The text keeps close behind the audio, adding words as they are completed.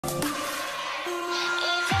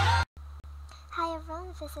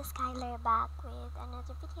this is Skylar back with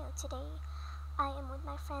another video. Today I am with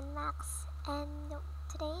my friend Max, and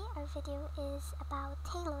today our video is about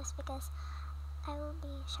halos because I will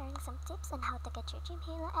be sharing some tips on how to get your dream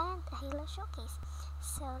halo and a halo showcase.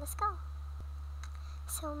 So let's go.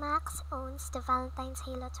 So Max owns the Valentine's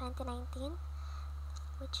Halo 2019,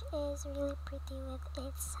 which is really pretty with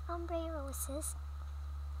its ombre roses.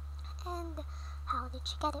 And how did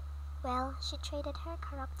she get it? Well, she traded her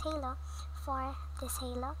corrupt halo for this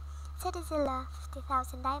halo, Citizilla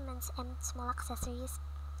 50,000 diamonds and small accessories.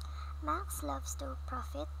 Max loves to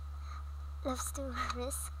profit, loves to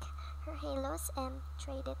risk her halos and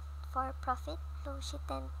trade it for profit, so she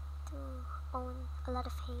tend to own a lot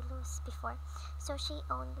of halos before. So she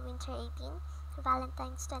owned Winter 18,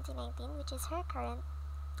 Valentine's 2019, which is her current,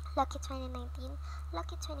 Lucky 2019,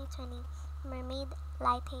 Lucky 2020, Mermaid,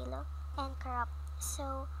 Light Halo, and Corrupt.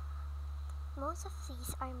 So most of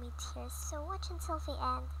these are made here, so watch until the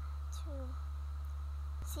end to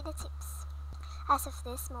see the tips. As of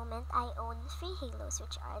this moment, I own 3 halos,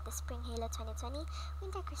 which are the Spring Halo 2020,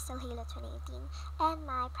 Winter Crystal Halo 2018, and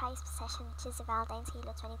my prized possession, which is the Valentine's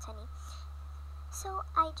Halo 2020. So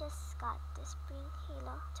I just got the Spring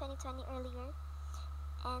Halo 2020 earlier,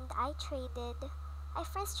 and I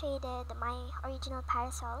first traded my original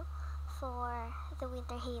parasol for the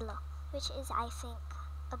Winter Halo, which is, I think,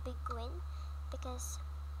 a big win because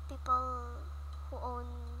people who own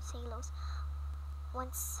halos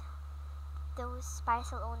wants those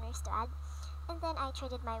parasol owners to add. And then I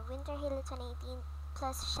traded my Winter Halo 2018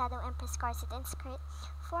 plus Shadow Empress corset and skirt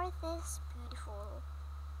for this beautiful,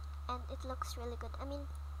 and it looks really good. I mean,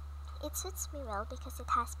 it suits me well because it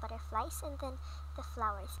has butterflies and then the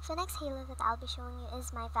flowers. The next halo that I'll be showing you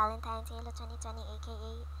is my Valentine's Halo 2020,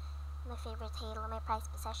 aka my favorite halo, my prized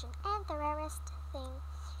possession, and the rarest thing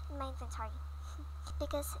in my inventory.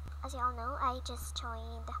 Because as you all know, I just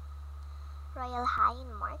joined Royale High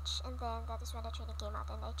in March, and then that is when the training came out,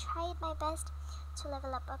 and I tried my best to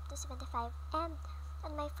level up to 75, and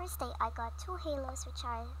on my first day I got 2 halos, which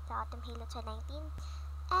are the Autumn Halo 2019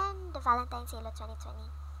 and the Valentine's Halo 2020.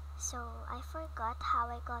 So I forgot how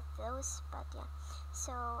I got those, but yeah,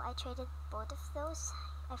 so I traded both of those.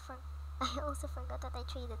 I also forgot that I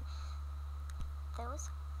traded those.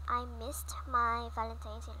 I missed my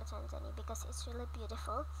Valentine's Halo 2020 because it's really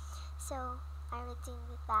beautiful, so I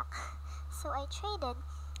redeemed it back. So I traded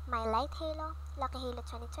my Light Halo, Lucky Halo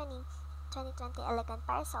 2020, 2020 Elegant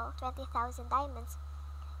Parasol, 20,000 diamonds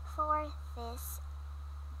for this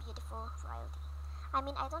beautiful royalty. I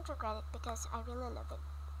mean, I don't regret it because I really love it.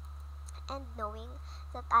 And knowing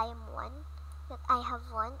that I have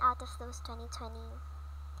one out of those 2020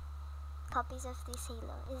 copies of this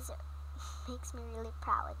halo makes me really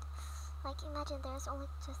proud. Like, imagine there's only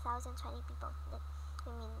 2020 people. I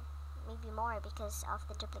mean, maybe more because of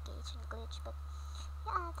the duplication glitch, but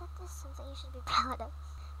yeah, that is something you should be proud of.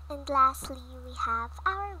 And lastly, we have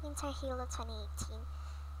our Winter Halo 2018.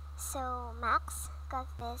 So Max got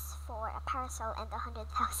this for a parasol and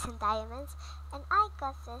 100,000 diamonds, and I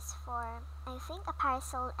got this for, I think, a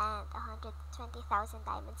parasol and 120,000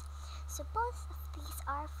 diamonds. So both of these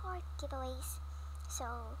are for giveaways.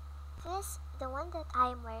 So the one that I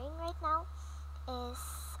am wearing right now is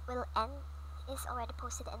already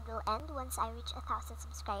posted and will end once I reach 1,000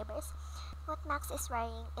 subscribers. What Max is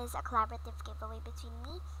wearing is a collaborative giveaway between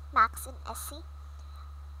me, Max, and SC,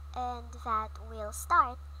 and that will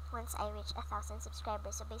start once I reach 1,000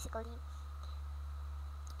 subscribers. So basically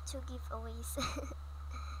 2 giveaways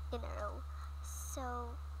in a row.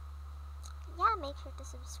 So yeah, make sure to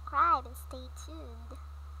subscribe and stay tuned.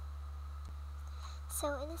 So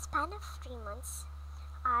in a span of 3 months,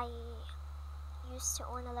 I used to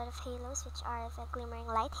own a lot of halos, which are the Glimmering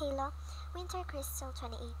Light Halo, Winter Crystal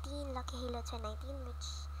 2018, Lucky Halo 2019, which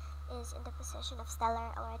is in the possession of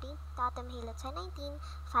Stellar already, the Autumn Halo 2019,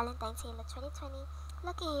 Valentine's Halo 2020,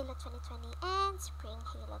 Lucky Halo 2020, and Spring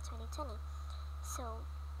Halo 2020. So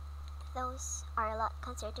those are a lot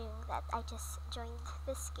considering that I just joined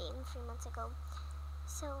this game 3 months ago.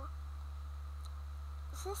 So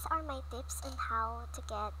these are my tips on how to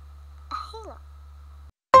get a halo.